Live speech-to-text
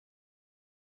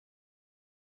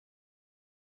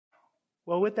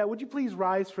Well, with that, would you please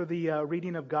rise for the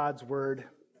reading of God's Word?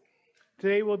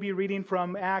 Today we'll be reading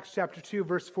from Acts chapter 2,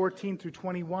 verse 14 through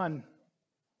 21.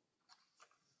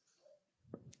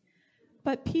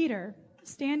 But Peter,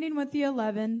 standing with the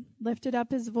 11, lifted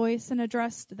up his voice and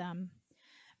addressed them.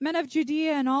 Men of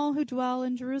Judea and all who dwell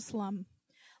in Jerusalem,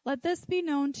 let this be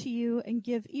known to you and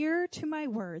give ear to my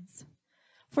words.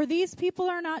 For these people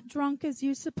are not drunk as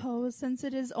you suppose, since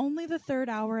it is only the 3rd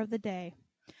hour of the day.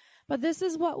 But this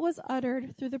is what was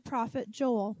uttered through the prophet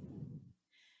Joel.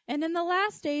 And in the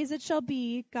last days it shall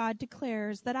be, God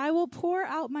declares, that I will pour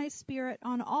out my spirit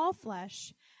on all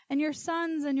flesh, and your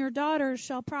sons and your daughters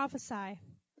shall prophesy.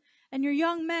 And your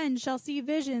young men shall see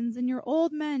visions, and your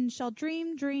old men shall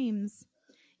dream dreams.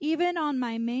 Even on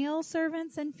my male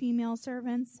servants and female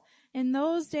servants, in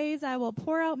those days I will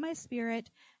pour out my spirit,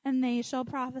 and they shall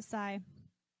prophesy.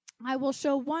 I will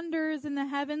show wonders in the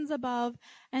heavens above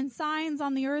and signs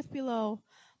on the earth below,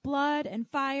 blood and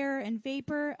fire and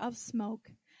vapor of smoke.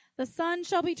 The sun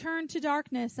shall be turned to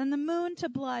darkness and the moon to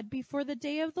blood before the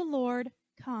day of the Lord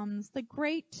comes, the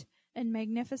great and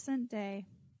magnificent day.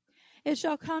 It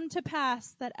shall come to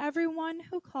pass that everyone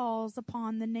who calls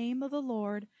upon the name of the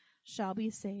Lord shall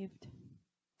be saved.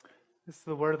 This is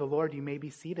the word of the Lord. You may be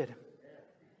seated.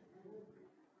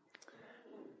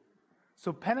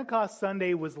 So Pentecost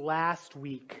Sunday was last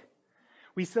week.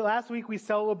 Last week we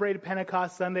celebrated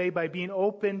Pentecost Sunday by being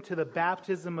open to the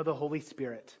baptism of the Holy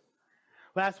Spirit.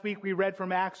 Last week we read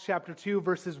from Acts chapter 2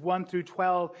 verses 1 through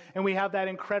 12, and we have that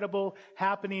incredible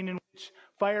happening in which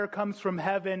fire comes from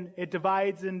heaven, it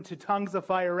divides into tongues of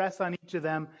fire, rests on each of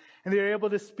them, and they're able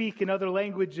to speak in other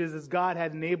languages as God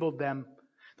had enabled them.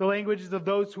 The languages of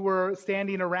those who were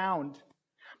standing around.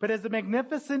 But as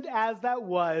magnificent as that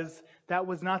was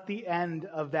not the end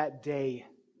of that day.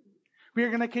 We are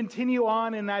going to continue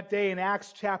on in that day in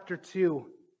Acts chapter 2.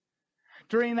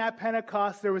 During that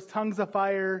Pentecost, there was tongues of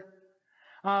fire.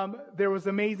 There was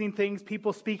amazing things,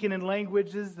 people speaking in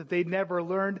languages that they'd never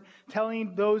learned,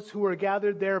 telling those who were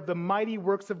gathered there of the mighty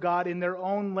works of God in their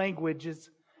own languages.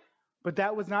 But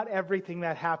that was not everything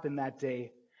that happened that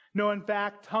day. No, in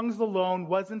fact, tongues alone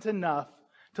wasn't enough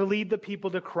to lead the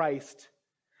people to Christ.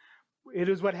 It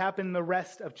is what happened in the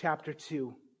rest of chapter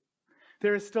 2.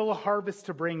 There is still a harvest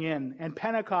to bring in. And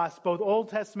Pentecost, both Old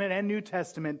Testament and New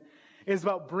Testament, is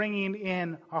about bringing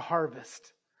in a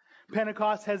harvest.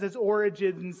 Pentecost has its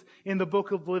origins in the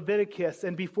book of Leviticus,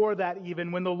 and before that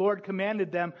even, when the Lord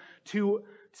commanded them to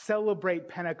celebrate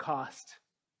Pentecost.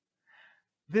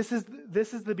 This is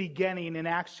the beginning in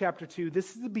Acts chapter 2.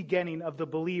 This is the beginning of the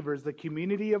believers, the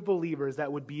community of believers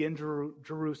that would be in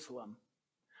Jerusalem.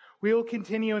 We will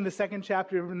continue in the second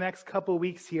chapter over the next couple of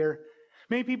weeks here.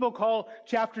 Many people call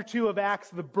chapter 2 of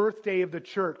Acts the birthday of the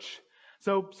church.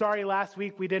 So, sorry, last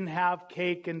week we didn't have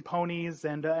cake and ponies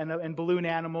and balloon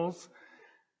animals.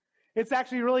 It's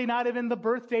actually really not even the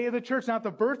birthday of the church, not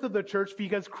the birth of the church,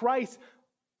 because Christ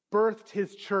birthed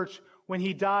his church when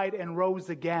he died and rose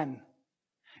again.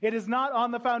 It is not on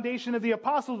the foundation of the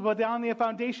apostles, but on the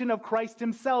foundation of Christ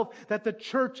himself that the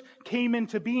church came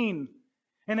into being.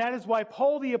 And that is why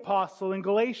Paul the apostle in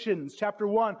Galatians chapter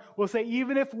 1 will say,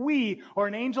 even if we or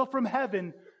an angel from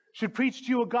heaven should preach to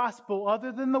you a gospel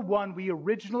other than the one we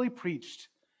originally preached,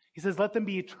 he says, let them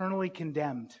be eternally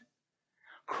condemned.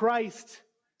 Christ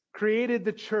created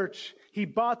the church. He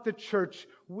bought the church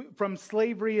from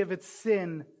slavery of its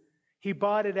sin. He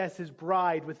bought it as his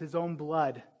bride with his own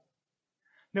blood.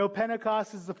 No,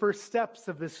 Pentecost is the first steps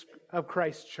of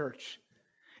Christ's church.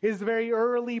 It is the very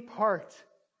early part.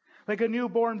 Like a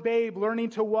newborn babe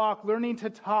learning to walk, learning to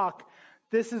talk.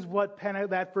 This is what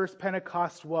that first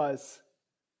Pentecost was.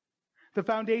 The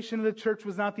foundation of the church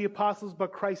was not the apostles,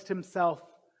 but Christ himself.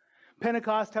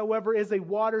 Pentecost, however, is a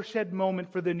watershed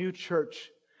moment for the new church.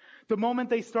 The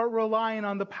moment they start relying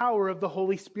on the power of the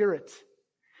Holy Spirit.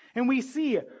 And we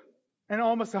see an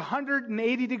almost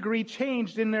 180-degree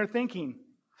change in their thinking.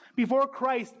 Before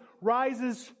Christ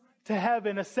rises to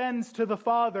heaven, ascends to the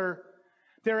Father,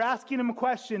 they're asking him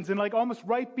questions, and like almost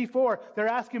right before, they're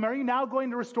asking him, are you now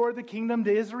going to restore the kingdom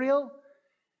to Israel?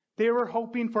 They were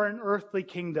hoping for an earthly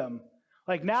kingdom.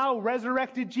 Like now,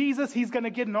 resurrected Jesus, he's going to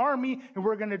get an army, and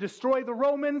we're going to destroy the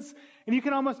Romans. And you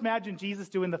can almost imagine Jesus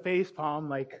doing the face palm,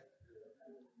 like,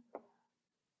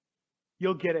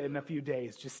 you'll get it in a few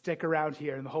days. Just stick around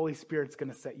here, and the Holy Spirit's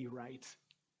going to set you right.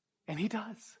 And he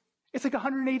does. It's like a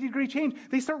 180-degree change.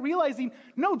 They start realizing,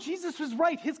 no, Jesus was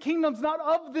right. His kingdom's not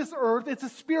of this earth. It's a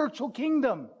spiritual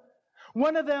kingdom.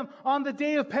 One of them, on the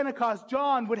day of Pentecost,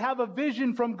 John would have a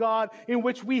vision from God in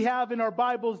which we have in our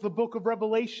Bibles the book of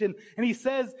Revelation. And he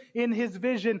says in his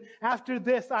vision, "After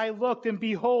this I looked, and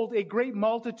behold, a great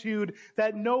multitude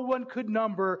that no one could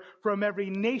number, from every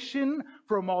nation,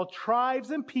 from all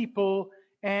tribes and people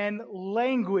and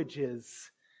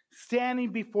languages,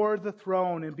 standing before the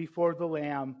throne and before the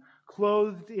Lamb,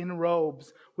 clothed in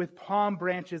robes, with palm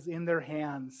branches in their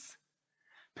hands."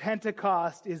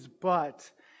 Pentecost is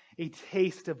but a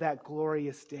taste of that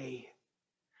glorious day.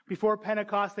 Before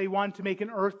Pentecost, they wanted to make an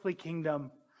earthly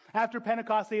kingdom. After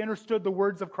Pentecost, they understood the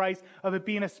words of Christ of it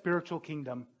being a spiritual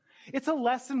kingdom. It's a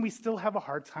lesson we still have a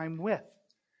hard time with.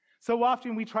 So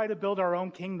often we try to build our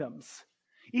own kingdoms.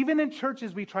 Even in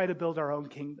churches, we try to build our own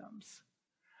kingdoms.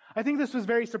 I think this was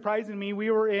very surprising to me.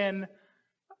 We were in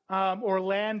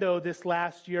Orlando this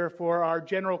last year for our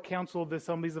General Council of the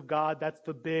Assemblies of God. That's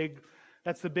the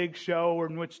big show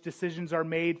in which decisions are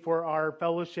made for our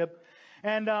fellowship.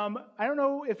 And I don't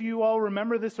know if you all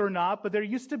remember this or not, but there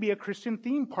used to be a Christian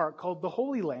theme park called the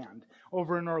Holy Land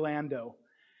over in Orlando.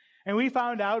 And we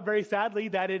found out, very sadly,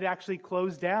 that it actually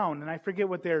closed down. And I forget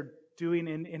what they're doing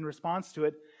in response to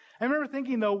it. I remember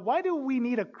thinking, though, why do we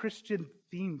need a Christian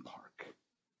theme park?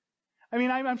 I mean,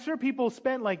 I'm sure people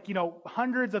spent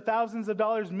hundreds of thousands of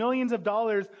dollars, millions of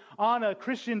dollars on a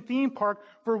Christian theme park.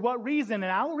 For what reason?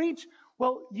 An outreach?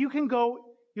 Well, you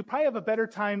probably have a better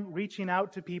time reaching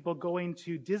out to people going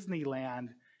to Disneyland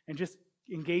and just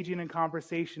engaging in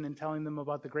conversation and telling them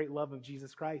about the great love of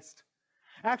Jesus Christ.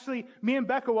 Actually, me and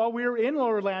Becca, while we were in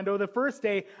Orlando, the first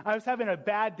day, I was having a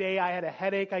bad day. I had a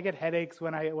headache. I get headaches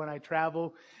when I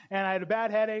travel. And I had a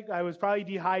bad headache. I was probably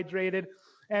dehydrated.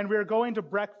 And we were going to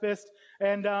breakfast.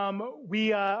 And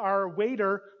our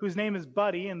waiter, whose name is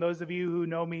Buddy, and those of you who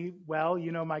know me well,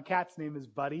 you know my cat's name is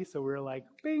Buddy. So we were like,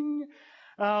 bing.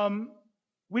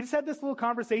 We just had this little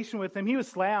conversation with him. He was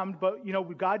slammed, but,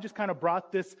 God just kind of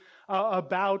brought this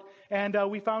about. And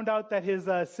we found out that his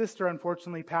sister,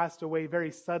 unfortunately, passed away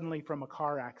very suddenly from a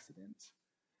car accident.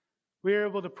 We were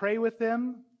able to pray with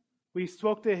him. We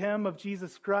spoke to him of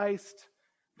Jesus Christ,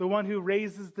 the one who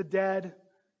raises the dead,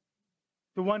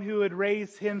 the one who would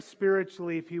raise him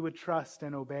spiritually if he would trust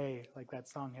and obey, like that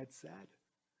song had said.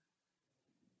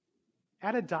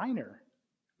 At a diner.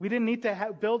 We didn't need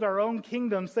to build our own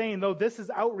kingdom saying, though, this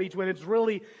is outreach, when it's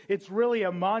really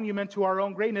a monument to our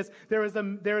own greatness. There is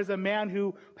a man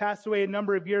who passed away a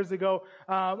number of years ago,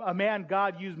 a man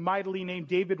God used mightily named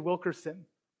David Wilkerson.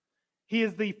 He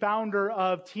is the founder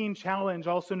of Teen Challenge,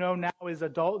 also known now as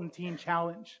Adult and Teen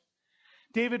Challenge.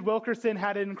 David Wilkerson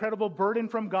had an incredible burden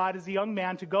from God as a young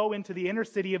man to go into the inner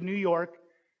city of New York.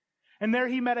 And there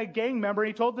he met a gang member.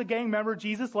 He told the gang member,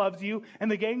 "Jesus loves you." And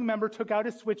the gang member took out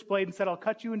his switchblade and said, "I'll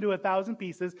cut you into 1,000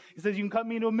 pieces." He says, "You can cut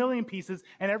me into 1,000,000 pieces,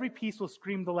 and every piece will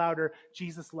scream the louder,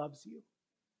 'Jesus loves you.'"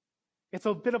 It's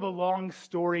a bit of a long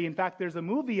story. In fact, there's a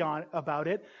movie about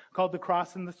it called The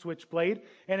Cross and the Switchblade,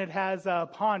 and it has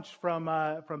Paunch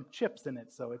from Chips in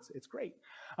it, so it's great.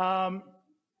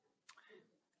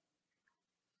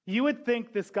 You would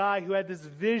think this guy who had this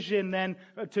vision then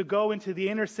to go into the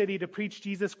inner city to preach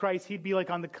Jesus Christ, he'd be like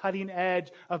on the cutting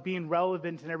edge of being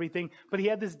relevant and everything. But he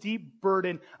had this deep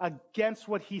burden against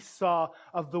what he saw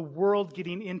of the world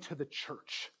getting into the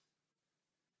church.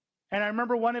 And I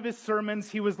remember one of his sermons,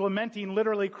 he was lamenting,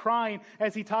 literally crying,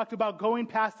 as he talked about going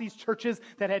past these churches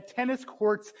that had tennis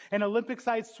courts and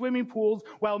Olympic-sized swimming pools,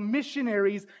 while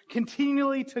missionaries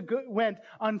continually went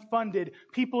unfunded.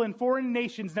 People in foreign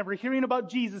nations never hearing about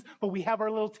Jesus, but we have our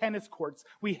little tennis courts.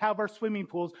 We have our swimming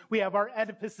pools. We have our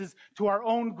edifices to our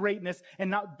own greatness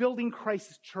and not building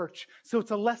Christ's church. So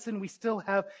it's a lesson we still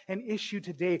have an issue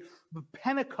today. But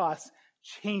Pentecost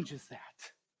changes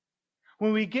that.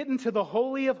 When we get into the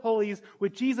Holy of Holies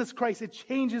with Jesus Christ, it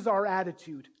changes our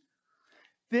attitude.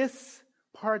 This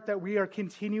part that we are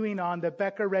continuing on that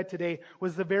Becca read today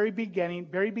was the very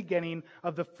beginning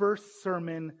of the first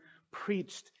sermon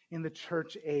preached in the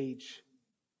church age.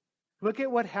 Look at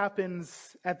what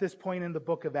happens at this point in the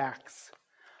book of Acts.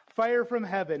 Fire from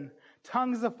heaven,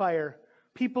 tongues of fire,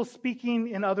 people speaking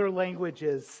in other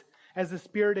languages as the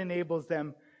Spirit enables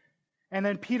them. And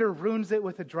then Peter ruins it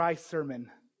with a dry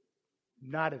sermon.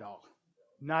 Not at all.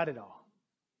 Not at all.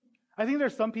 I think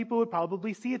there's some people who would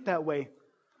probably see it that way.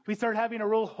 We start having a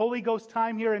real Holy Ghost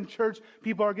time here in church.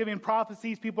 People are giving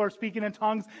prophecies. People are speaking in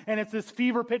tongues. And it's this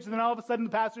fever pitch. And then all of a sudden the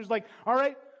pastor's like, "All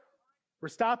right, we're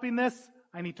stopping this.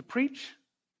 I need to preach."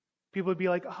 People would be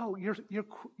like, "Oh, you're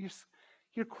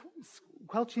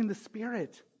quelching the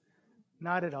Spirit."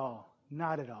 Not at all.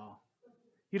 Not at all.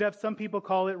 You'd have some people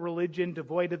call it religion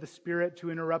devoid of the Spirit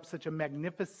to interrupt such a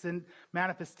magnificent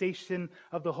manifestation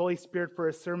of the Holy Spirit for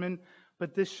a sermon.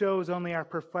 But this shows only our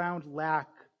profound lack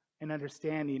in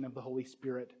understanding of the Holy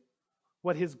Spirit.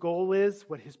 What his goal is,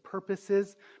 what his purpose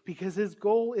is, because his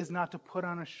goal is not to put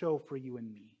on a show for you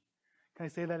and me. Can I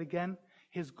say that again?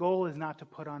 His goal is not to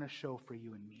put on a show for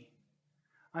you and me.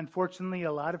 Unfortunately,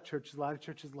 a lot of churches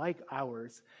like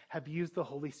ours, have used the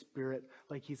Holy Spirit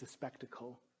like he's a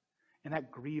spectacle. And that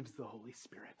grieves the Holy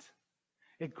Spirit.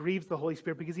 It grieves the Holy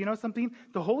Spirit because you know something?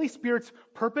 The Holy Spirit's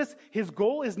purpose, his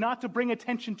goal is not to bring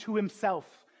attention to himself.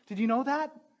 Did you know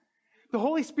that? The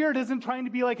Holy Spirit isn't trying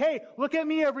to be like, hey, look at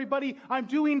me, everybody. I'm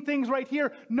doing things right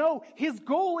here. No, his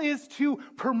goal is to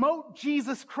promote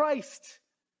Jesus Christ.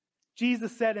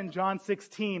 Jesus said in John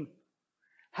 16,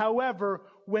 however,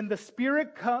 when the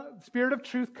Spirit of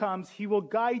truth comes, he will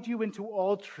guide you into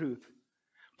all truth.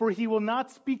 For he will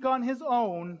not speak on his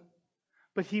own,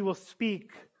 but he will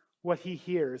speak what he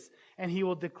hears, and he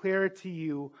will declare to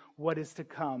you what is to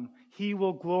come. He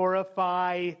will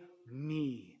glorify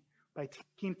me by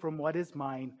taking from what is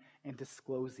mine and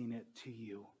disclosing it to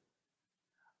you.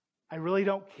 I really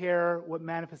don't care what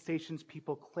manifestations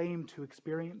people claim to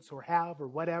experience or have or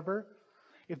whatever,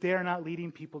 if they are not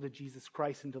leading people to Jesus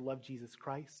Christ and to love Jesus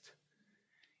Christ.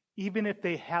 Even if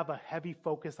they have a heavy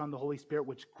focus on the Holy Spirit,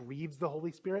 which grieves the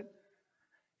Holy Spirit,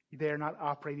 they are not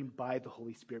operating by the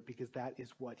Holy Spirit because that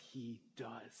is what he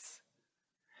does.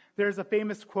 There's a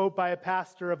famous quote by a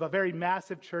pastor of a very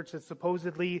massive church that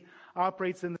supposedly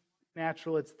operates in the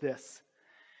natural. It's this: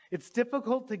 it's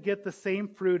difficult to get the same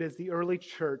fruit as the early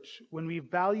church when we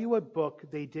value a book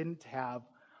they didn't have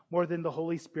more than the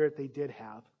Holy Spirit they did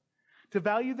have. To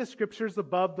value the scriptures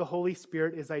above the Holy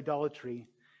Spirit is idolatry.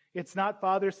 It's not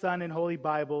Father, Son, and Holy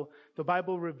Bible. The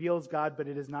Bible reveals God, but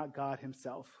it is not God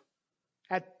himself.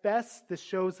 At best, this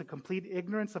shows a complete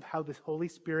ignorance of how the Holy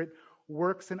Spirit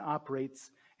works and operates.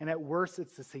 And at worst,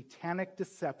 it's a satanic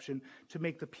deception to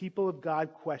make the people of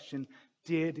God question,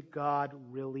 did God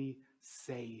really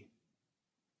say?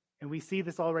 And we see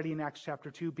this already in Acts chapter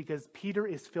 2 because Peter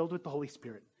is filled with the Holy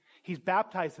Spirit. He's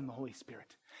baptized in the Holy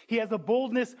Spirit. He has a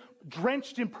boldness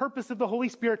drenched in purpose of the Holy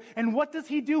Spirit. And what does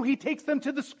he do? He takes them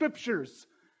to the scriptures.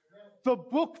 The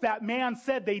book that man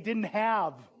said they didn't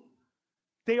have.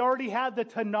 They already had the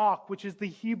Tanakh, which is the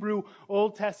Hebrew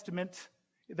Old Testament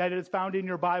that is found in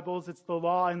your Bibles. It's the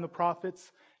law and the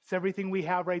prophets. It's everything we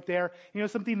have right there. You know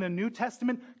something? The New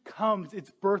Testament comes.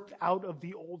 It's birthed out of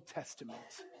the Old Testament.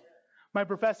 My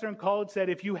professor in college said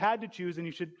if you had to choose, and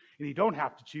you don't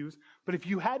have to choose, but if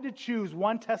you had to choose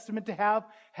one testament to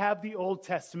have the Old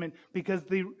Testament because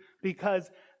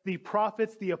the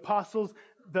prophets, the apostles,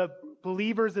 the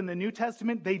believers in the New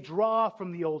Testament, they draw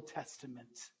from the Old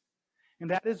Testament. And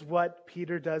that is what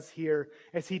Peter does here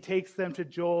as he takes them to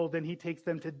Joel, then he takes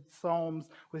them to Psalms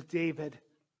with David.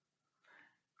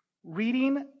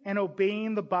 Reading and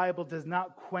obeying the Bible does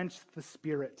not quench the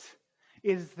Spirit.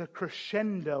 It is the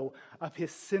crescendo of his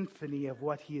symphony of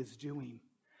what he is doing.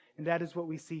 And that is what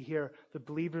we see here. The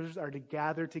believers are to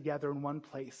gather together in one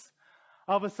place.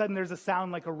 All of a sudden, there's a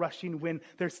sound like a rushing wind.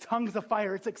 There's tongues of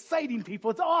fire. It's exciting,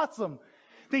 people. It's awesome.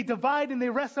 They divide and they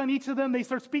rest on each of them. They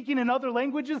start speaking in other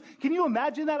languages. Can you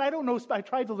imagine that? I don't know. I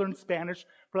tried to learn Spanish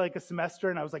for like a semester,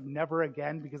 and I was like, never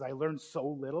again, because I learned so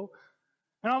little.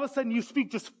 And all of a sudden, you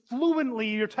speak just fluently.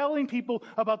 You're telling people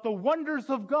about the wonders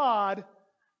of God.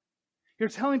 You're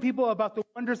telling people about the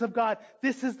wonders of God.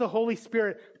 This is the Holy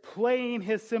Spirit playing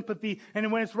his sympathy.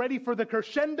 And when it's ready for the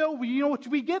crescendo, you know what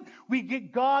we get? We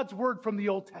get God's word from the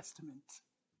Old Testament.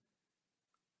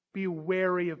 Be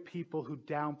wary of people who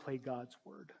downplay God's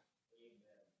word.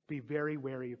 Be very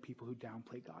wary of people who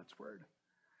downplay God's word.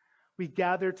 We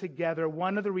gather together.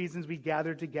 One of the reasons we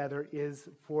gather together is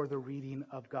for the reading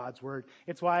of God's word.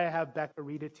 It's why I have Becca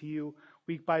read it to you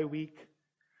week by week.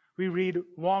 We read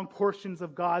long portions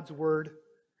of God's word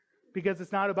because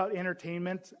it's not about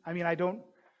entertainment. I mean, I don't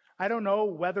know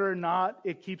whether or not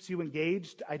it keeps you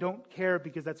engaged. I don't care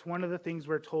because that's one of the things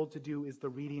we're told to do is the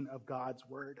reading of God's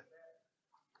word.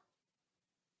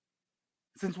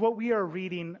 Since what we are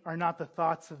reading are not the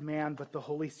thoughts of man, but the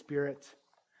Holy Spirit,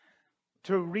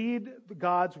 to read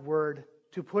God's word,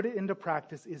 to put it into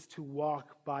practice, is to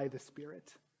walk by the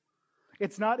Spirit.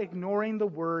 It's not ignoring the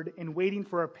word and waiting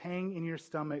for a pang in your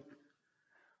stomach.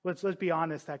 Let's be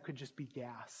honest, that could just be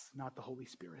gas, not the Holy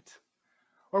Spirit.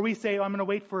 Or we say, I'm going to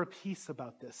wait for a peace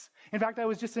about this. In fact, I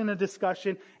was just in a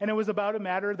discussion, and it was about a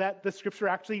matter that the scripture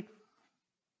actually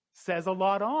says a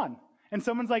lot on. And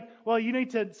someone's like, well, you need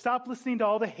to stop listening to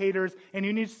all the haters, and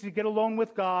you need to get along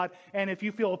with God, and if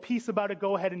you feel a peace about it,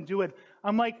 go ahead and do it.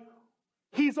 I'm like,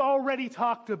 he's already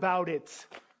talked about it.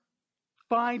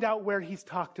 Find out where he's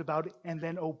talked about it, and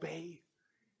then obey.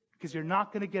 Because you're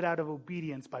not going to get out of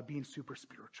obedience by being super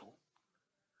spiritual.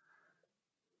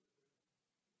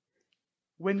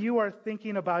 when you are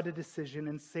thinking about a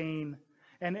decision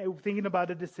thinking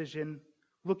about a decision,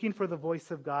 looking for the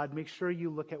voice of God, make sure you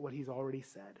look at what he's already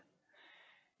said.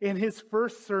 In the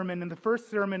first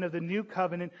sermon of the new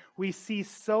covenant, we see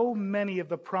so many of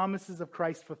the promises of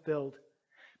Christ fulfilled.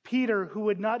 Peter, who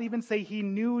would not even say he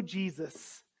knew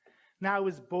Jesus, now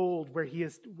is bold where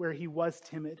he was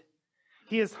timid.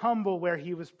 He is humble where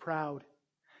he was proud.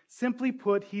 Simply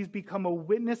put, he's become a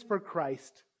witness for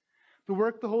Christ. The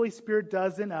work the Holy Spirit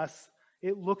does in us,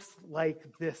 it looks like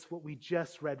this, what we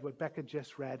just read, what Becca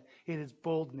just read. It is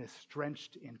boldness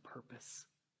drenched in purpose.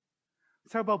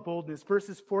 Let's talk about boldness,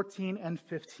 verses 14 and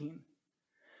 15.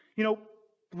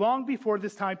 Long before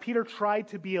this time, Peter tried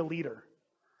to be a leader.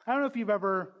 I don't know if you've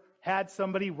ever had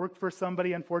somebody, worked for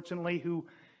somebody, unfortunately, who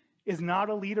is not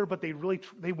a leader, but they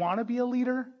want to be a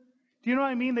leader. Do you know what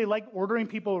I mean? They like ordering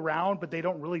people around, but they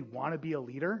don't really want to be a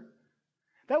leader.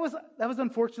 That was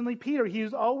unfortunately Peter. He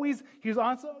was always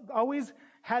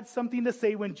had something to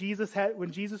say when Jesus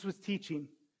was teaching.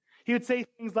 He would say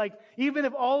things like, even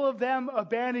if all of them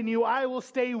abandon you, I will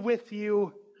stay with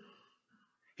you.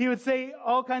 He would say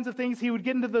all kinds of things. He would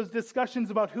get into those discussions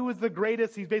about who is the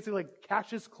greatest. He's basically like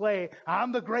Cassius Clay.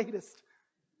 I'm the greatest.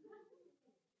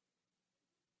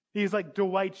 He's like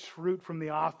Dwight Schrute from The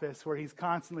Office, where he's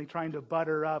constantly trying to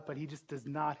butter up, but he just does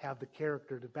not have the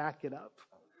character to back it up.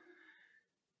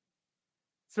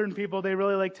 Certain people, they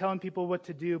really like telling people what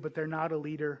to do, but they're not a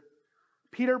leader.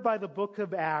 Peter, by the book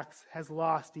of Acts, has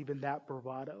lost even that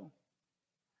bravado.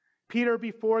 Peter,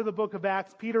 before the book of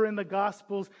Acts, Peter in the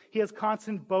Gospels, he has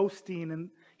constant boasting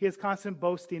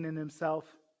in himself.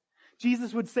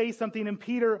 Jesus would say something, and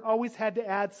Peter always had to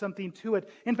add something to it.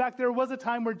 In fact, there was a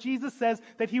time where Jesus says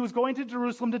that he was going to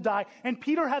Jerusalem to die, and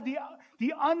Peter had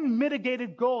the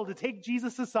unmitigated goal to take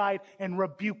Jesus aside and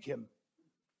rebuke him.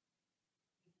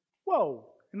 Whoa,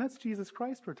 and that's Jesus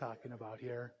Christ we're talking about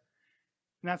here.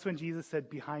 And that's when Jesus said,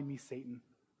 "Behind me, Satan,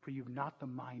 for you've not the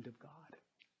mind of God."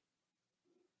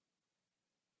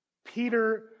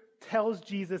 Peter tells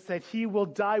Jesus that he will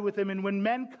die with him. And when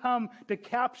men come to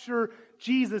capture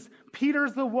Jesus,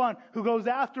 Peter's the one who goes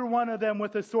after one of them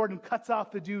with a sword and cuts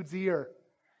off the dude's ear.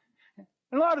 And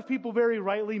a lot of people very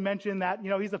rightly mention that,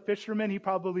 he's a fisherman. He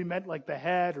probably meant like the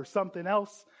head or something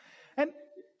else. And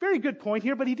very good point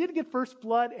here, but he did get first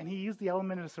blood and he used the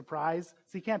element of surprise,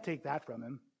 so you can't take that from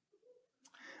him.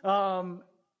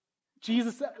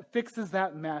 Jesus fixes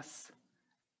that mess.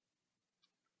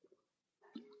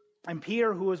 And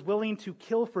Peter, who was willing to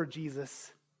kill for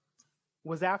Jesus,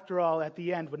 was after all, at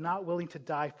the end, not willing to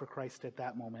die for Christ at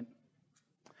that moment.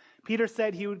 Peter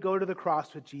said he would go to the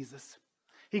cross with Jesus.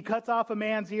 He cuts off a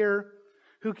man's ear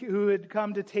who had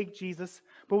come to take Jesus.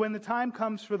 But when the time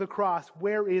comes for the cross,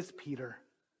 where is Peter?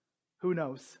 Who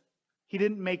knows? He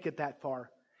didn't make it that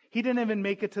far. He didn't even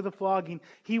make it to the flogging.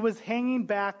 He was hanging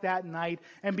back that night.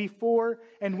 And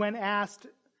when asked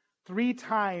 3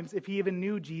 times if he even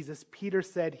knew Jesus, Peter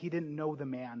said he didn't know the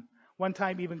man. One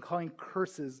time even calling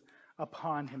curses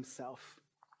upon himself.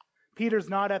 Peter's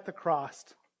not at the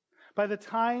cross. By the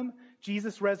time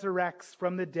Jesus resurrects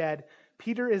from the dead,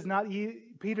 Peter's not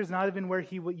even where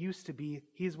he used to be.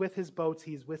 He's with his boats.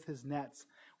 He's with his nets,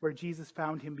 where Jesus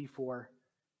found him before.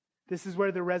 This is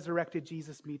where the resurrected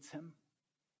Jesus meets him.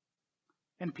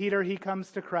 And Peter, he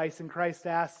comes to Christ, and Christ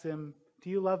asks him, "Do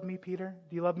you love me, Peter?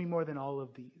 Do you love me more than all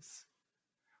of these?"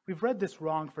 We've read this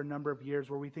wrong for a number of years,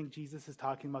 where we think Jesus is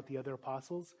talking about the other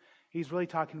apostles. He's really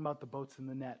talking about the boats and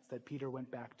the nets that Peter went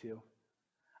back to.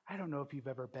 I don't know if you've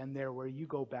ever been there, where you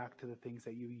go back to the things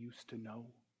that you used to know.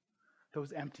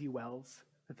 Those empty wells,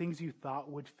 the things you thought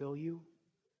would fill you.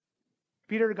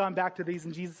 Peter had gone back to these,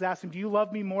 and Jesus asked him, "Do you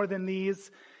love me more than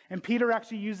these?" And Peter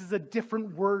actually uses a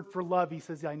different word for love. He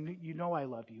says, "You know I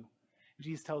love you." And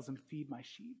Jesus tells him, "Feed my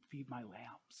sheep, feed my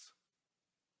lambs."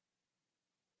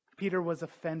 Peter was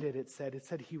offended, it said. It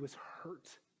said he was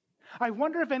hurt. I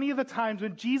wonder if any of the times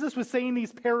when Jesus was saying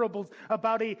these parables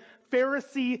about a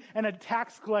Pharisee and a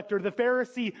tax collector, the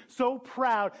Pharisee so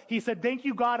proud, he said, "Thank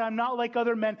you, God, I'm not like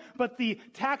other men." But the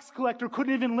tax collector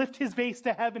couldn't even lift his face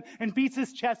to heaven and beats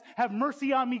his chest, "Have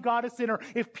mercy on me, God, a sinner."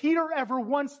 If Peter ever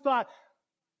once thought,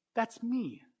 "That's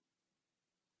me,"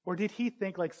 or did he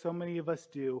think, like so many of us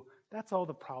do, "That's all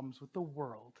the problems with the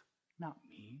world, not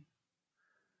me.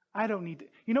 I don't need to."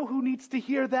 You know who needs to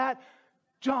hear that?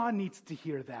 John needs to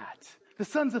hear that. The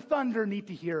sons of thunder need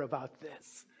to hear about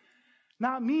this.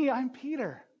 Not me, I'm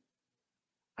Peter.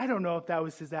 I don't know if that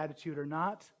was his attitude or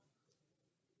not.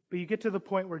 But you get to the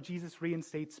point where Jesus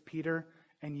reinstates Peter,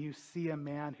 and you see a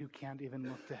man who can't even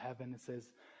look to heaven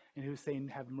and who's saying,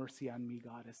 "Have mercy on me,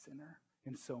 God, a sinner,"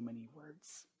 in so many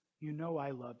words. "You know I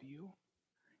love you."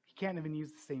 He can't even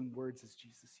use the same words as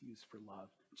Jesus used for love.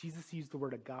 Jesus used the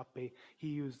word agape. He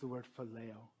used the word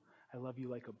phileo. I love you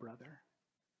like a brother.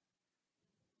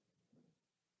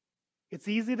 It's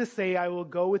easy to say, I will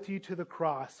go with you to the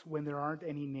cross when there aren't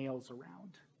any nails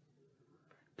around.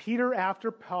 Peter,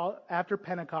 after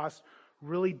Pentecost,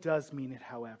 really does mean it,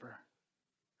 however.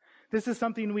 This is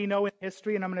something we know in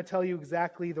history, and I'm going to tell you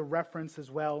exactly the reference as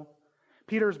well.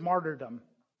 Peter's martyrdom.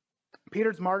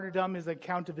 Peter's martyrdom is an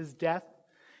account of his death.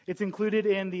 It's included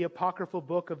in the apocryphal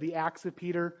book of the Acts of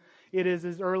Peter. It is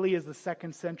as early as the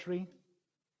 2nd century.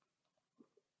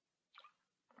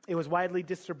 It was widely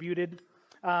distributed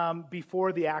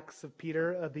before the Acts of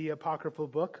Peter, the apocryphal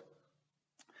book.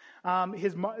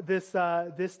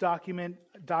 This document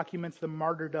documents the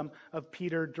martyrdom of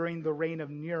Peter during the reign of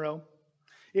Nero.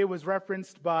 It was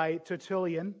referenced by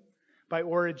Tertullian, by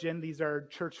Origen. These are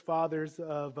church fathers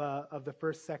of the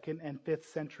 1st, 2nd, and 5th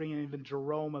century, and even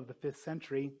Jerome of the 5th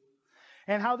century.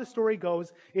 And how the story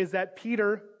goes is that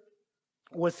Peter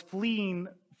was fleeing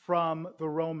from the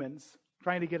Romans,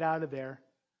 trying to get out of there.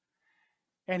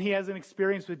 And he has an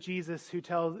experience with Jesus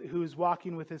who's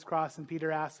walking with his cross, and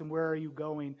Peter asks him, where are you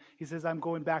going? He says, I'm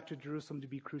going back to Jerusalem to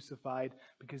be crucified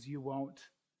because you won't.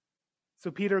 So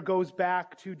Peter goes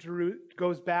back to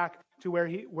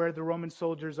where the Roman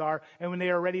soldiers are, and when they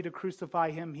are ready to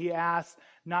crucify him, he asks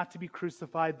not to be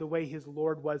crucified the way his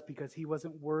Lord was, because he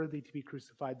wasn't worthy to be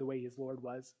crucified the way his Lord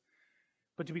was,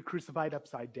 but to be crucified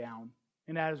upside down.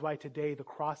 And that is why today the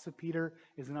cross of Peter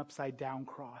is an upside down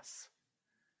cross.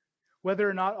 Whether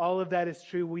or not all of that is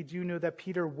true, we do know that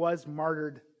Peter was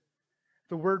martyred.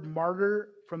 The word martyr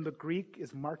from the Greek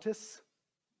is martys.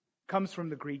 Comes from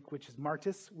the Greek, which is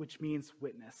martys, which means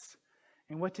witness.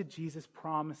 And what did Jesus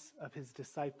promise of his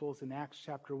disciples in Acts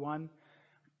chapter 1?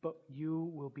 But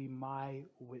you will be my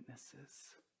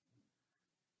witnesses.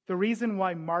 The reason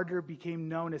why martyr became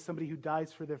known as somebody who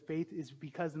dies for their faith is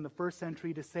because in the 1st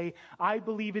century to say, I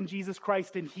believe in Jesus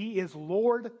Christ and he is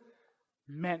Lord,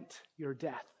 meant your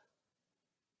death.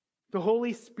 The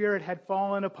Holy Spirit had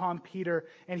fallen upon Peter,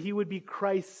 and he would be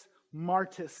Christ's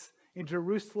martys in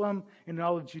Jerusalem, in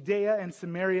all of Judea and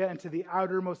Samaria, and to the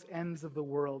outermost ends of the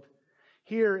world.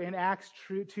 Here in Acts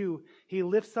 2, he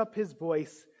lifts up his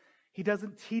voice. He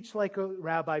doesn't teach like a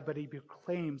rabbi, but he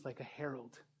proclaims like a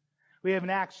herald. We have in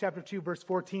Acts chapter 2, verse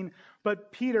 14,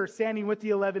 but Peter, standing with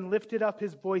the 11, lifted up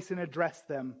his voice and addressed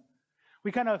them.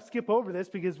 We kind of skip over this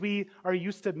because we are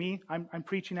used to me. I'm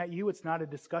preaching at you. It's not a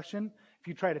discussion. If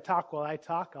you try to talk while I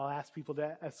talk, I'll ask people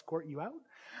to escort you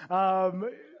out.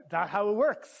 That's how it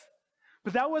works.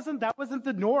 But that wasn't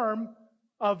the norm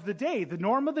of the day. The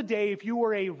norm of the day, if you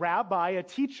were a rabbi, a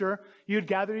teacher, you'd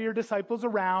gather your disciples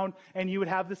around and you would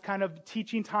have this kind of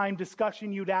teaching time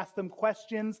discussion. You'd ask them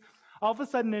questions. All of a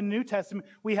sudden in the New Testament,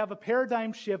 we have a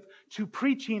paradigm shift to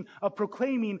preaching, of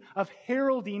proclaiming, of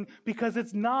heralding, because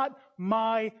it's not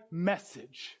my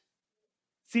message.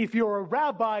 See, if you're a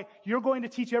rabbi, you're going to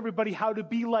teach everybody how to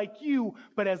be like you,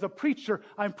 but as a preacher,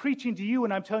 I'm preaching to you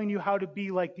and I'm telling you how to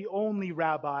be like the only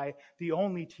rabbi, the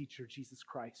only teacher, Jesus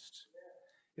Christ.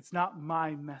 It's not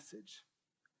my message.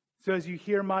 So as you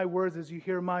hear my words, as you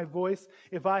hear my voice,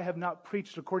 if I have not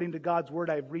preached according to God's word,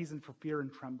 I have reason for fear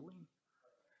and trembling.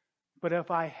 But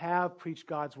if I have preached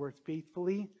God's word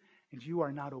faithfully, and you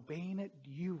are not obeying it,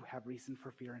 you have reason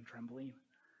for fear and trembling.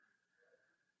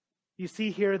 You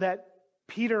see here that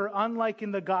Peter, unlike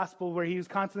in the gospel where he was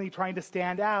constantly trying to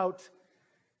stand out,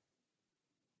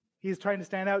 he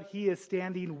is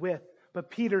standing with. But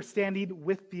Peter standing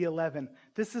with the 11.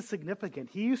 This is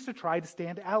significant. He used to try to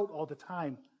stand out all the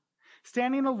time.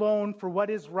 Standing alone for what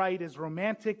is right is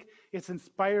romantic, it's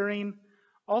inspiring.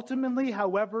 Ultimately,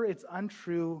 however, it's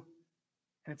untrue,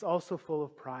 and it's also full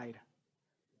of pride.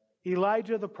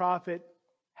 Elijah the prophet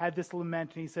had this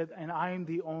lament, and he said, and I am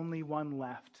the only one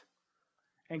left.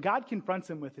 And God confronts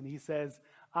him with it. He says,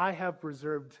 I have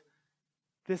reserved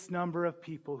this number of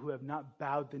people who have not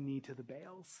bowed the knee to the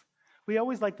Baals. We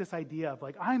always like this idea of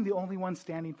I'm the only one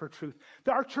standing for truth.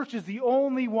 Our church is the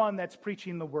only one that's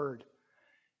preaching the word.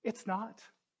 It's not.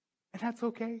 And that's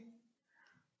okay.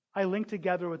 I link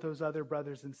together with those other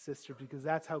brothers and sisters because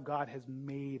that's how God has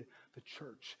made the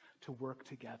church to work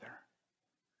together.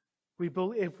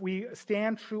 If we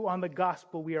stand true on the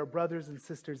gospel, we are brothers and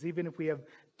sisters, even if we have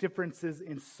differences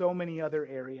in so many other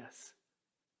areas.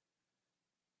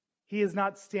 He is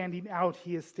not standing out,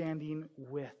 he is standing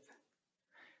with.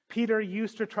 Peter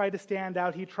used to try to stand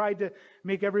out. He tried to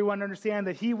make everyone understand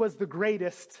that he was the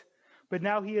greatest, but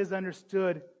now he is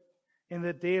understood in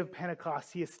the day of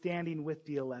Pentecost. He is standing with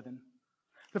the 11.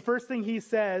 The first thing he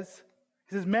says,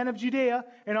 He says, men of Judea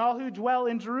and all who dwell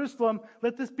in Jerusalem,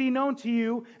 let this be known to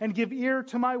you and give ear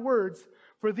to my words.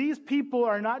 For these people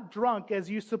are not drunk as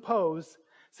you suppose,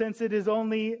 since it is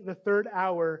only the third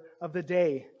hour of the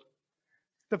day.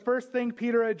 The first thing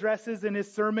Peter addresses in his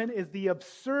sermon is the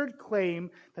absurd claim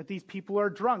that these people are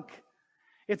drunk.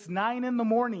 It's 9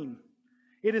 a.m.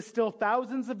 It is still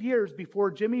thousands of years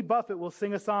before Jimmy Buffett will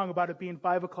sing a song about it being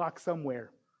 5 o'clock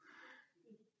somewhere.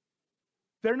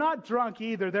 They're not drunk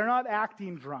either. They're not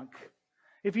acting drunk.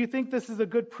 If you think this is a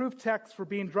good proof text for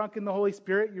being drunk in the Holy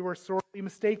Spirit, you are sorely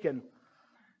mistaken.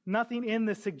 Nothing in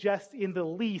this suggests in the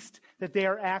least that they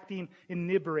are acting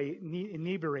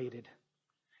inebriated.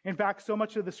 In fact, so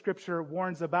much of the scripture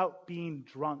warns about being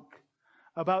drunk,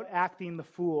 about acting the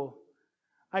fool.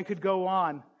 I could go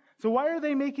on. So why are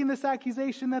they making this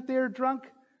accusation that they are drunk?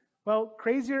 Well,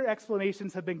 crazier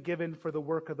explanations have been given for the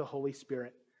work of the Holy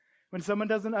Spirit. When someone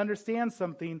doesn't understand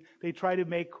something, they try to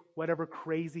make whatever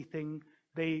crazy thing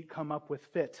they come up with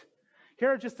fit.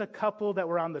 Here are just a couple that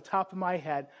were on the top of my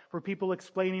head for people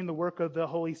explaining the work of the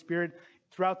Holy Spirit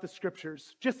throughout the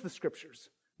scriptures. Just the scriptures,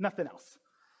 nothing else.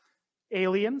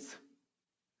 Aliens,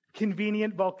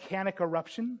 convenient volcanic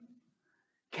eruption,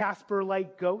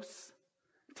 Casper-like ghosts,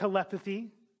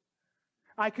 telepathy.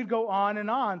 I could go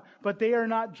on, but they are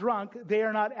not drunk. They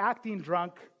are not acting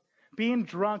drunk. Being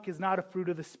drunk is not a fruit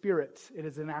of the Spirit. It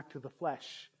is an act of the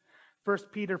flesh. 1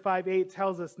 Peter 5:8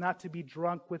 tells us not to be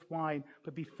drunk with wine,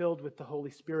 but be filled with the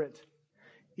Holy Spirit.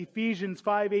 Ephesians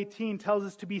 5:18 tells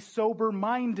us to be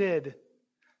sober-minded.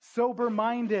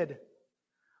 Sober-minded.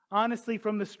 Honestly,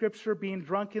 from the scripture, being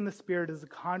drunk in the Spirit is a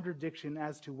contradiction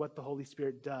as to what the Holy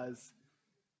Spirit does.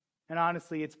 And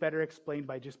honestly, it's better explained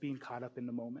by just being caught up in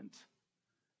the moment.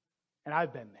 And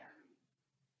I've been there.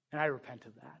 And I repent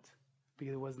of that.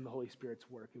 Because it wasn't the Holy Spirit's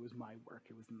work. It was my work.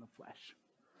 It was in the flesh.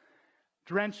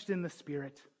 Drenched in the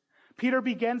Spirit. Peter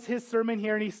begins his sermon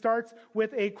here, and he starts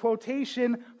with a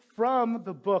quotation from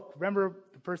the book. Remember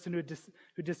the person who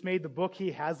just made the book?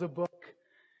 He has a book.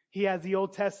 He has the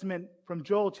Old Testament from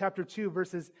Joel chapter 2,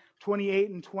 verses 28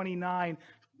 and 29.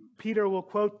 Peter will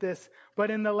quote this.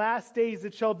 But in the last days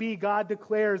it shall be, God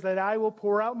declares, that I will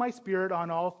pour out my Spirit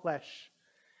on all flesh.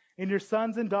 And your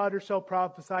sons and daughters shall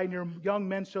prophesy, and your young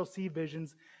men shall see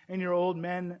visions, and your old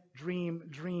men dream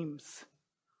dreams.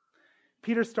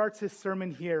 Peter starts his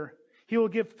sermon here. He will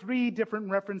give 3 different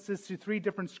references to 3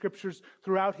 different scriptures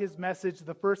throughout his message.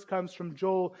 The first comes from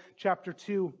Joel chapter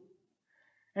 2.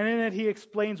 And in it he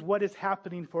explains what is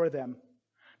happening for them.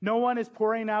 No one is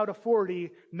pouring out a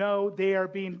 40. No,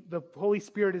 the Holy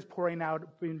Spirit is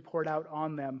being poured out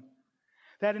on them.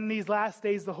 That in these last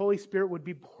days, the Holy Spirit would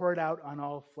be poured out on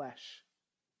all flesh.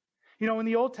 You know, in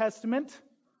the Old Testament,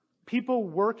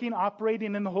 people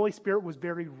operating in the Holy Spirit was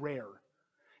very rare.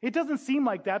 It doesn't seem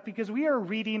like that because we are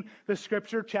reading the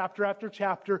scripture chapter after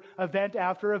chapter, event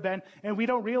after event, and we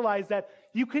don't realize that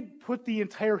you could put the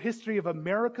entire history of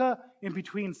America in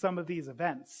between some of these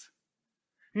events.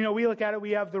 You know, we look at it,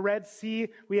 we have the Red Sea,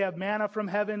 we have manna from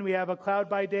heaven, we have a cloud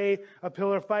by day, a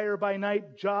pillar of fire by night,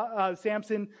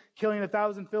 Samson killing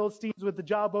 1,000 Philistines with the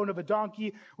jawbone of a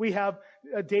donkey. We have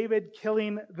David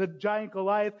killing the giant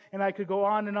Goliath, and I could go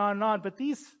on and on and on. But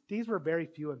these were very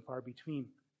few and far between.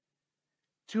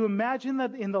 To imagine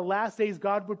that in the last days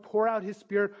God would pour out his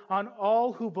Spirit on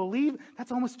all who believe,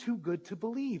 that's almost too good to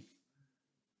believe.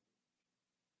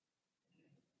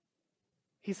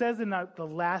 He says in the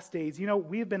last days, you know,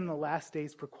 we've been in the last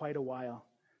days for quite a while,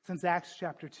 since Acts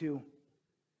chapter 2.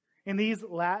 In these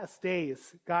last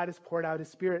days, God has poured out his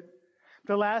Spirit.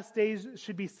 The last days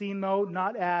should be seen, though,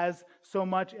 not as so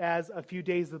much as a few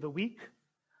days of the week,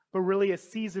 but really as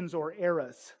seasons or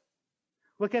eras.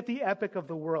 Look at the epic of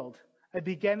the world, a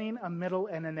beginning, a middle,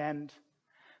 and an end.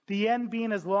 The end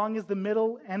being as long as the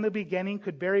middle and the beginning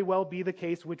could very well be the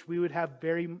case, which we would have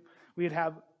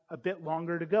a bit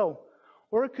longer to go.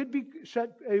 Or it could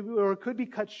be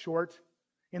cut short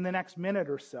in the next minute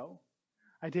or so.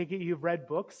 I take it you've read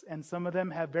books, and some of them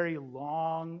have very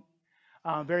long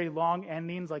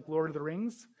endings, like Lord of the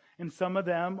Rings, and some of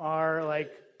them are like,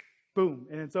 boom,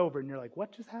 and it's over, and you're like,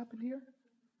 what just happened here?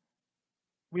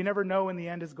 We never know when the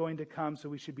end is going to come, so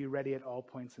we should be ready at all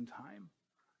points in time.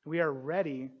 We are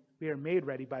ready. We are made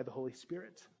ready by the Holy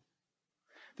Spirit.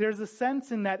 There's a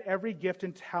sense in that every gift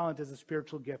and talent is a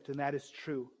spiritual gift, and that is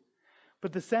true.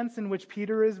 But the sense in which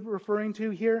Peter is referring to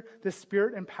here, the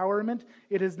Spirit empowerment,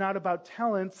 it is not about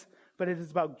talents, but it is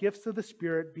about gifts of the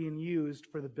Spirit being used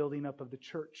for the building up of the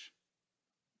church.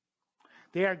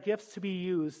 They are gifts to be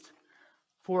used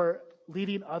for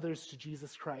leading others to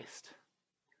Jesus Christ.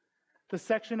 The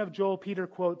section of Joel Peter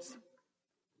quotes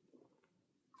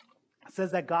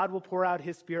says that God will pour out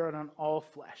his Spirit on all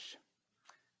flesh.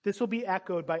 This will be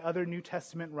echoed by other New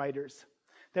Testament writers,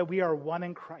 that we are one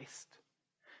in Christ.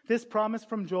 This promise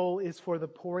from Joel is for the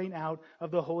pouring out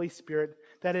of the Holy Spirit,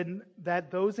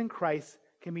 that those in Christ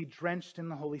can be drenched in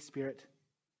the Holy Spirit.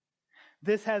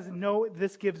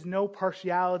 This gives no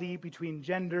partiality between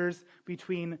genders,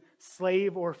 between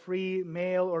slave or free,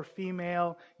 male or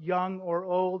female, young or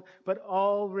old, but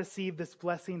all receive this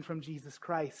blessing from Jesus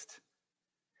Christ.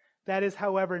 That is,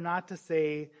 however, not to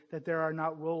say that there are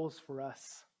not roles for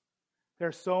us. There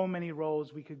are so many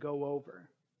roles we could go over.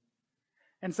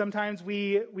 And sometimes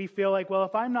we feel like, well,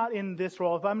 if I'm not in this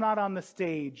role, if I'm not on the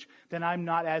stage, then I'm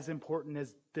not as important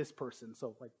as this person,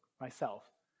 so like myself.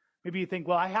 Maybe you think,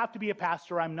 well, I have to be a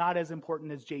pastor, I'm not as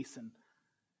important as Jason. And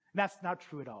that's not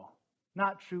true at all.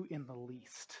 Not true in the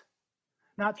least.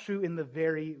 Not true in the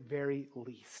very, very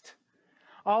least.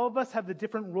 All of us have the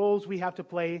different roles we have to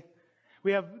play.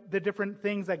 We have the different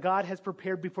things that God has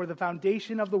prepared before the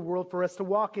foundation of the world for us to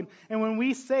walk in. And when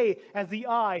we say, as the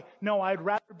eye, no, I'd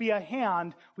rather be a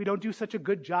hand, we don't do such a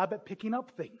good job at picking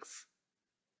up things.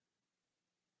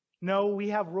 No, we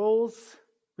have roles.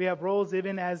 We have roles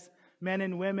even as men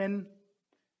and women,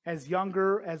 as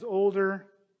younger, as older.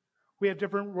 We have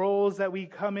different roles that we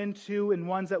come into and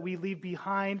ones that we leave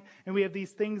behind. And we have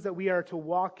these things that we are to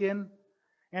walk in.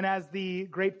 And as the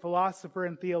great philosopher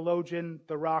and theologian,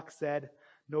 The Rock, said,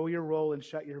 know your role and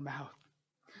shut your mouth.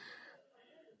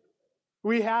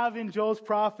 We have in Joel's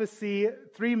prophecy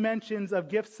 3 mentions of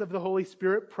gifts of the Holy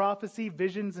Spirit: prophecy,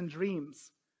 visions, and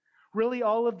dreams. Really,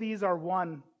 all of these are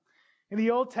one. In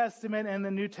the Old Testament and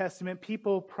the New Testament,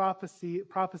 people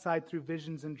prophesied through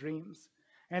visions and dreams,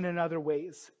 and in other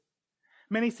ways.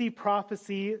 Many see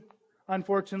prophecy,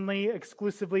 unfortunately,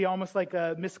 exclusively almost like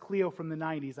a Miss Cleo from the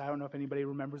 90s. I don't know if anybody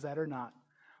remembers that or not.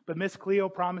 But Miss Cleo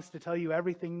promised to tell you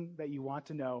everything that you want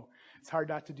to know. It's hard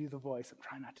not to do the voice. I'm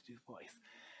trying not to do the voice.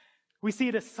 We see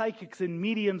it as psychics and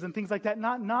mediums and things like that.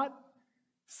 Not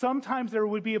sometimes there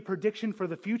would be a prediction for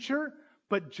the future,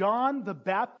 but John the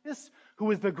Baptist, who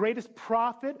was the greatest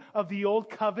prophet of the Old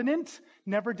Covenant,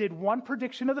 never did one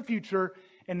prediction of the future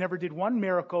and never did one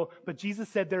miracle. But Jesus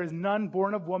said there is none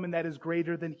born of woman that is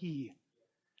greater than he.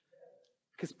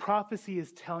 Because prophecy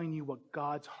is telling you what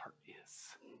God's heart is.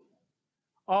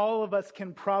 All of us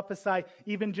can prophesy,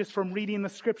 even just from reading the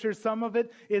scriptures. Some of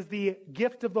it is the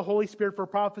gift of the Holy Spirit for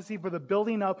prophecy, for the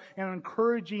building up and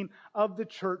encouraging of the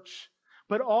church.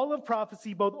 But all of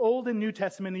prophecy, both Old and New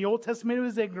Testament, the Old Testament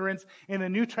is ignorance, and the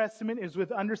New Testament is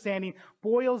with understanding,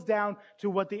 boils down to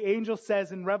what the angel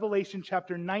says in Revelation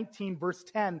chapter 19, verse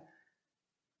 10.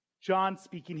 John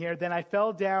speaking here, then I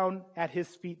fell down at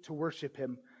his feet to worship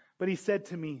him. But he said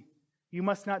to me, you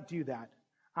must not do that.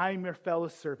 I am your fellow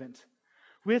servant,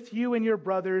 with you and your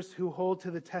brothers who hold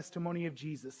to the testimony of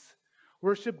Jesus.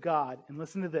 Worship God, and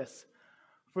listen to this.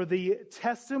 For the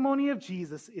testimony of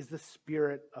Jesus is the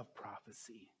spirit of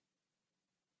prophecy.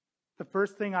 The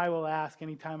first thing I will ask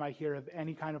anytime I hear of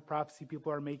any kind of prophecy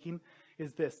people are making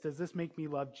is this: does this make me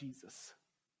love Jesus?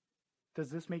 Does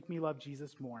this make me love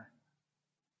Jesus more?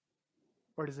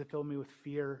 Or does it fill me with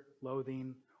fear,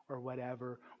 loathing, or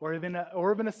whatever? Or even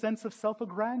a sense of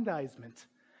self-aggrandizement?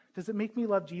 Does it make me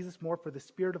love Jesus more? For the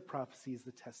spirit of prophecy is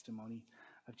the testimony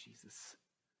of Jesus.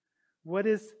 What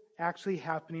is actually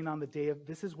happening on the day of,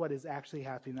 this is what is actually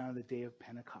happening on the day of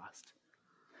Pentecost.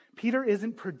 Peter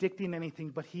isn't predicting anything,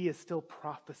 but he is still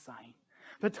prophesying.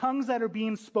 The tongues that are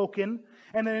being spoken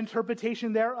and the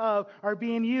interpretation thereof are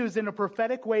being used in a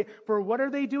prophetic way. For what are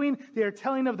they doing? They are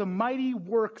telling of the mighty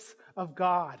works of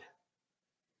God.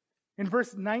 In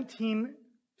verse 19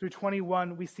 through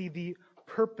 21, we see the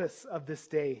purpose of this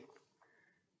day.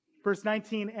 Verse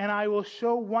 19, and I will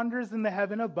show wonders in the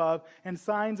heaven above and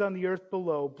signs on the earth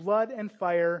below, blood and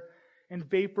fire and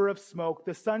vapor of smoke.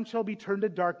 The sun shall be turned to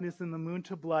darkness and the moon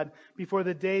to blood before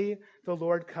the day the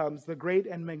Lord comes, the great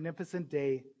and magnificent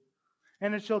day.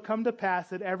 And it shall come to pass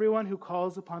that everyone who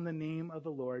calls upon the name of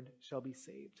the Lord shall be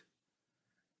saved.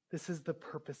 This is the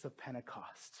purpose of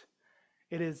Pentecost.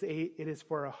 It is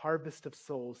for a harvest of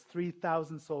souls.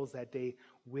 3,000 souls that day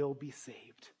will be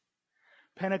saved.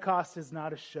 Pentecost is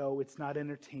not a show. It's not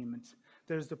entertainment.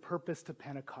 There's a purpose to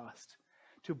Pentecost,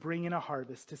 to bring in a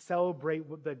harvest, to celebrate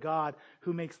the God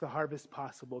who makes the harvest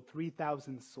possible.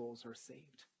 3,000 souls are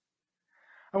saved.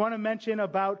 I want to mention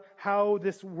about how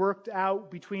this worked out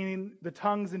between the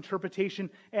tongues interpretation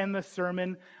and the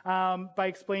sermon by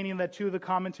explaining that 2 of the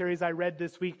commentaries I read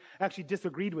this week actually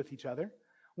disagreed with each other.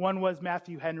 One was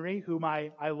Matthew Henry, whom I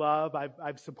love.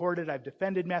 I've supported. I've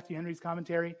defended Matthew Henry's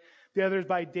commentary. The other is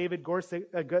by David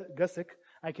Gusick.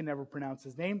 I can never pronounce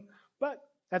his name, but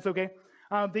that's okay.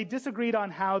 They disagreed on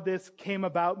how this came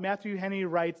about. Matthew Henry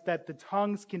writes that the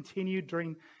tongues continued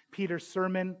during Peter's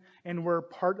sermon and were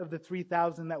part of the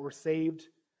 3,000 that were saved.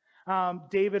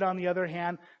 David, on the other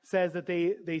hand, says that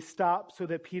they stopped so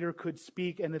that Peter could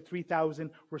speak and the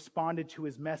 3,000 responded to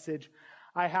his message.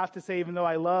 I have to say, even though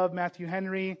I love Matthew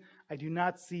Henry, I do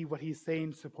not see what he's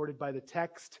saying supported by the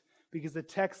text, because the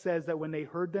text says that when they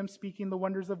heard them speaking the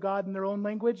wonders of God in their own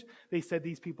language, they said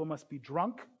these people must be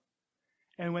drunk.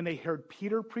 And when they heard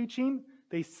Peter preaching,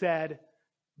 they said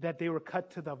that they were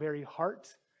cut to the very heart.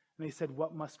 And they said,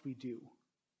 what must we do?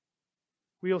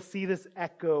 We'll see this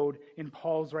echoed in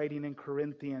Paul's writing in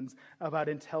Corinthians about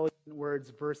intelligent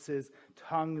words versus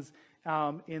tongues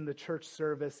in the church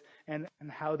service and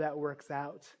how that works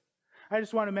out. I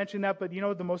just want to mention that, but you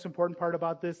know the most important part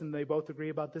about this, and they both agree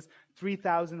about this,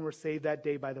 3,000 were saved that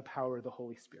day by the power of the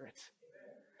Holy Spirit.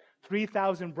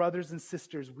 3,000 brothers and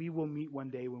sisters we will meet one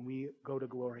day when we go to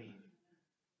glory.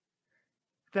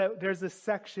 There's a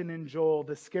section in Joel,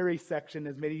 the scary section,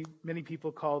 as many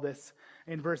people call this,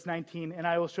 in verse 19. And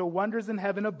I will show wonders in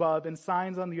heaven above and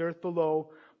signs on the earth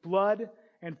below, blood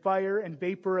and fire and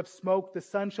vapor of smoke. The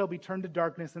sun shall be turned to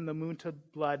darkness and the moon to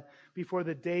blood before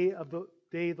the day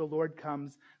the Lord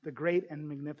comes, the great and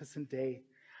magnificent day.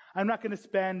 I'm not going to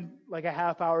spend like a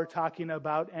half hour talking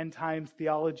about end times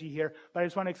theology here, but I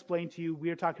just want to explain to you, we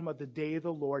are talking about the day of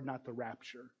the Lord, not the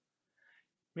rapture.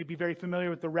 You may be very familiar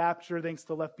with the rapture, thanks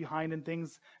to Left Behind and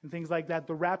things like that.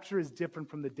 The rapture is different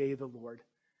from the day of the Lord.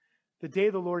 The day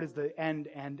of the Lord is the end,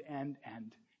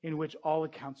 in which all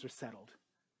accounts are settled.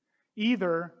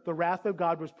 Either the wrath of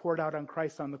God was poured out on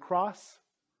Christ on the cross,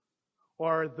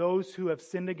 or those who have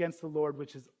sinned against the Lord,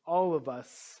 which is all of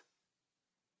us,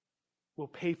 will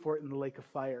pay for it in the lake of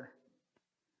fire.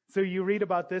 So you read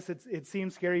about this, it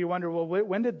seems scary. You wonder, well,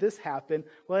 when did this happen?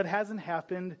 Well, it hasn't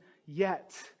happened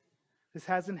yet. This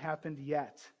hasn't happened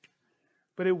yet.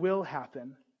 But it will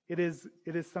happen. It is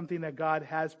something that God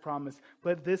has promised.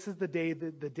 But this is the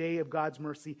day of God's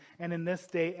mercy. And in this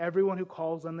day, everyone who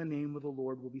calls on the name of the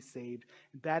Lord will be saved.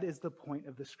 That is the point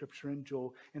of the scripture in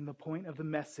Joel. And the point of the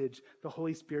message the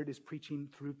Holy Spirit is preaching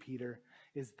through Peter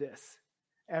is this.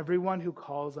 Everyone who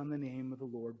calls on the name of the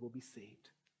Lord will be saved.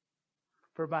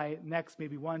 For my next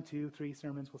maybe 1, 2, 3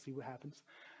 sermons, we'll see what happens.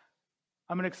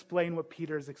 I'm going to explain what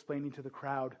Peter is explaining to the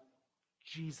crowd.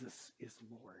 Jesus is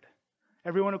Lord.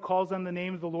 Everyone who calls on the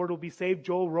name of the Lord will be saved.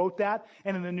 Joel wrote that.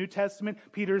 And in the New Testament,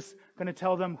 Peter's going to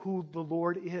tell them who the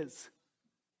Lord is.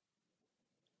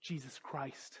 Jesus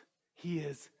Christ. He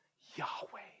is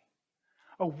Yahweh.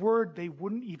 A word they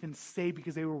wouldn't even say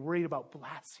because they were worried about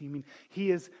blaspheming.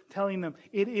 He is telling them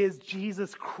it is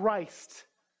Jesus Christ.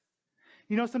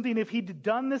 You know something? If he'd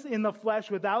done this in the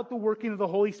flesh without the working of the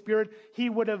Holy Spirit, he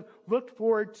would have looked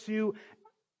forward to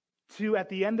at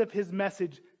the end of his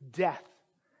message, death.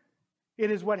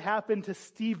 It is what happened to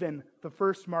Stephen, the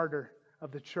first martyr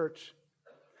of the church.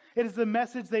 It is the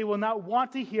message they will not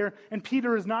want to hear, and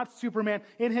Peter is not Superman.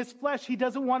 In his flesh, he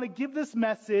doesn't want to give this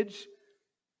message.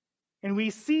 And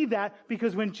we see that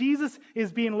because when Jesus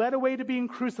is being led away to being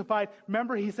crucified,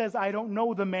 remember he says, I don't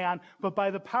know the man, but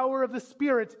by the power of the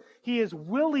Spirit, he is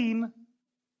willing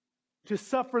to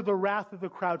suffer the wrath of the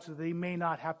crowd so they may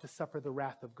not have to suffer the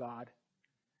wrath of God.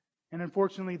 And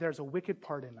unfortunately, there's a wicked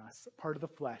part in us, a part of the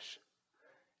flesh.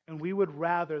 And we would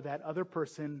rather that other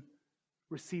person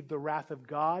receive the wrath of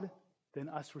God than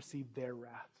us receive their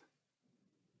wrath.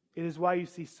 It is why you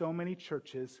see so many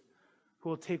churches who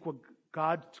will take what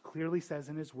God clearly says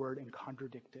in his word and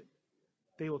contradict it.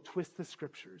 They will twist the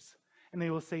scriptures and they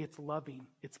will say it's loving,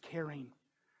 it's caring.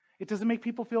 It doesn't make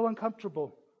people feel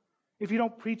uncomfortable. If you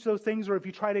don't preach those things or if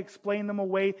you try to explain them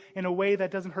away in a way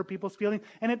that doesn't hurt people's feelings.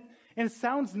 And it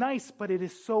sounds nice, but it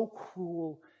is so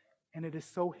cruel and it is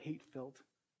so hate-filled.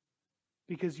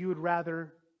 Because you would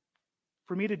rather,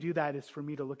 for me to do that is for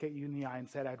me to look at you in the eye and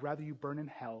say, I'd rather you burn in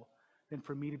hell than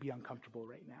for me to be uncomfortable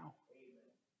right now.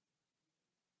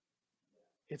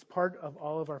 It's part of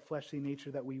all of our fleshly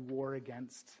nature that we war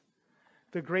against.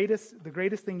 The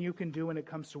greatest thing you can do when it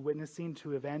comes to witnessing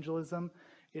to evangelism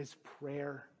is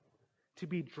prayer. To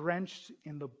be drenched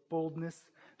in the boldness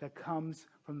that comes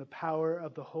from the power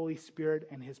of the Holy Spirit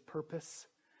and his purpose,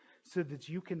 so that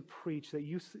you can preach, that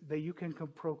you can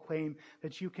proclaim,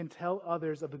 that you can tell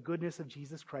others of the goodness of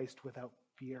Jesus Christ without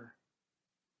fear.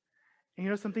 And you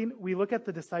know something? We look at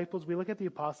the disciples, we look at the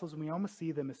apostles, and we almost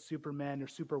see them as supermen or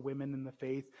superwomen in the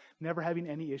faith, never having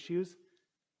any issues.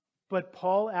 But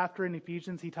Paul, after in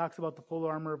Ephesians, he talks about the full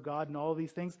armor of God and all of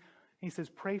these things. And he says,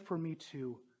 pray for me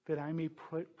too, that I may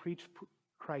preach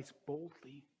Christ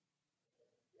boldly.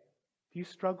 If you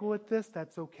struggle with this,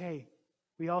 that's okay.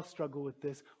 We all struggle with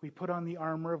this. We put on the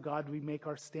armor of God, we make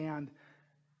our stand,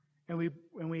 and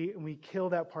we kill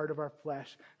that part of our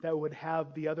flesh that would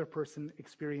have the other person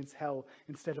experience hell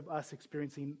instead of us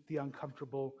experiencing the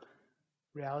uncomfortable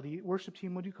reality. Worship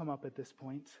team, would you come up at this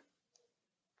point?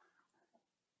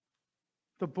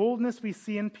 The boldness we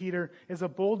see in Peter is a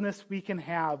boldness we can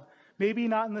have. Maybe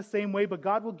not in the same way, but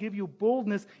God will give you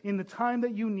boldness in the time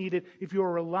that you need it if you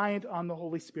are reliant on the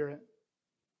Holy Spirit.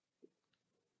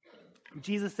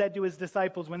 Jesus said to his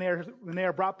disciples when they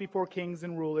are brought before kings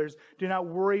and rulers, do not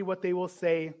worry what they will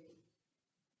say.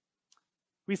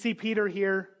 We see Peter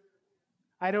here.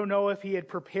 I don't know if he had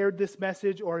prepared this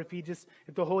message or if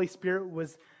the Holy Spirit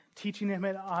was teaching him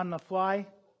it on the fly.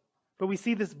 But we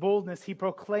see this boldness he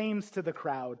proclaims to the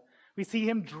crowd. We see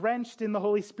him drenched in the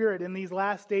Holy Spirit. In these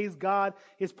last days, God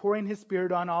is pouring his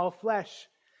Spirit on all flesh.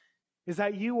 Is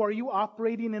that you? Are you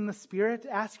operating in the Spirit?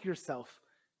 Ask yourself,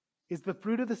 is the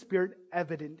fruit of the Spirit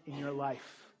evident in your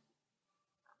life?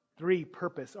 3,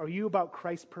 purpose. Are you about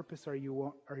Christ's purpose or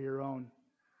your own?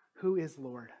 Who is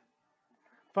Lord?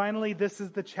 Finally, this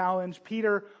is the challenge.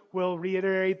 Peter will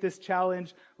reiterate this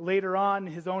challenge later on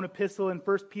in his own epistle in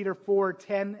 1 Peter 4,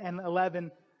 10 and 11.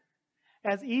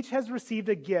 As each has received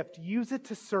a gift, use it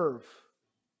to serve.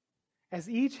 As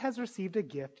each has received a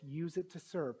gift, use it to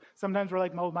serve. Sometimes we're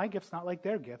like, well, my gift's not like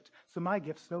their gift, so my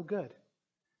gift's no good.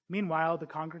 Meanwhile, the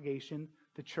congregation,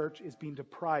 the church, is being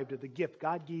deprived of the gift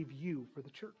God gave you for the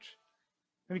church.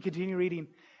 Let me continue reading.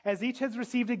 As each has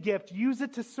received a gift, use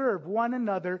it to serve one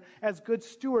another as good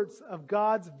stewards of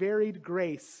God's varied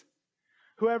grace.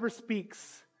 Whoever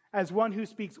speaks, as one who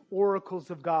speaks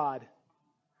oracles of God.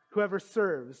 Whoever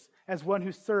serves, as one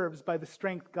who serves by the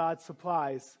strength God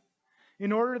supplies.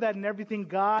 In order that in everything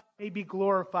God may be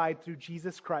glorified through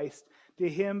Jesus Christ. To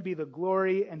him be the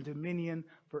glory and dominion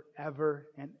forever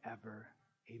and ever.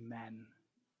 Amen.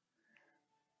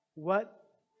 What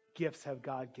gifts have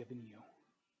God given you?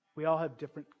 We all have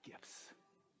different gifts.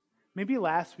 Maybe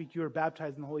last week you were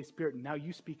baptized in the Holy Spirit and now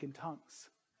you speak in tongues.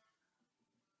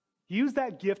 Use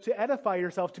that gift to edify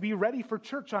yourself, to be ready for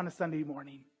church on a Sunday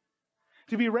morning,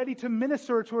 to be ready to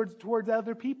minister towards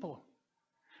other people.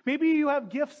 Maybe you have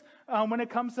gifts when it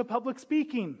comes to public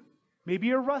speaking. Maybe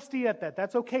you're rusty at that.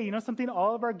 That's okay. You know something?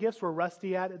 All of our gifts we're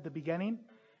rusty at the beginning,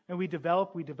 and we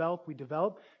develop.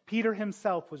 Peter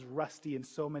himself was rusty in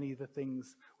so many of the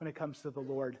things when it comes to the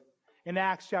Lord. In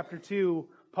Acts chapter 2,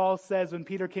 Paul says when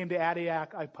Peter came to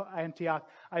Antioch,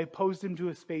 I opposed him to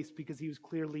his face because he was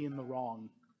clearly in the wrong.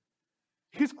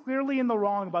 He was clearly in the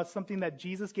wrong about something that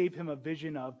Jesus gave him a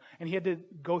vision of, and he had to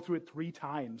go through it 3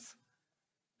 times.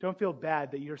 Don't feel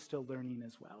bad that you're still learning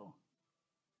as well.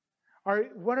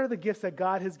 What are the gifts that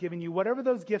God has given you? Whatever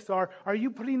those gifts are you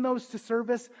putting those to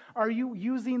service? Are you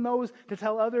using those to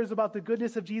tell others about the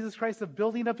goodness of Jesus Christ, of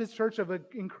building up his church, of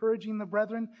encouraging the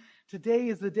brethren? Today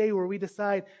is the day where we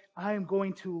decide, I am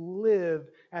going to live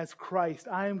as Christ.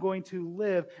 I am going to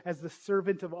live as the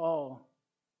servant of all.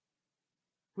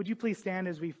 Would you please stand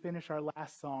as we finish our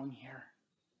last song here?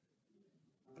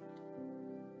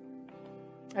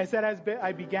 I said as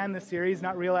I began the series,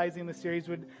 not realizing the series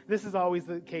would, this is always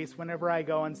the case whenever I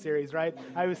go on series, right?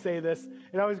 I always say this,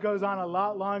 it always goes on a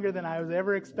lot longer than I was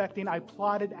ever expecting. I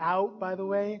plotted out, by the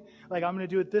way, like I'm going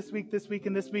to do it this week,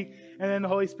 and this week, and then the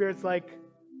Holy Spirit's like,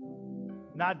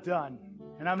 not done.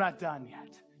 And I'm not done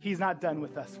yet. He's not done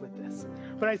with us with this.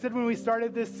 But I said when we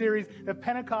started this series that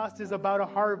Pentecost is about a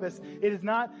harvest. It is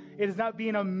not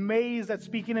being amazed at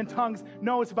speaking in tongues.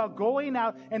 No, it's about going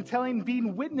out and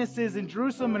being witnesses in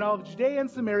Jerusalem and all of Judea and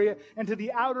Samaria and to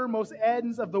the outermost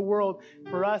ends of the world.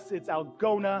 For us, it's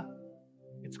Algona,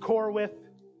 it's Corwith,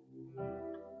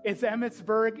 it's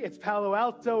Emmitsburg, it's Palo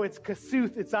Alto, it's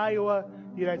Kossuth, it's Iowa,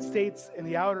 the United States, and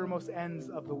the outermost ends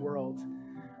of the world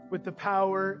with the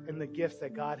power and the gifts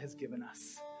that God has given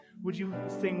us. Would you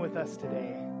sing with us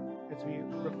today as we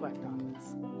reflect on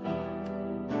this?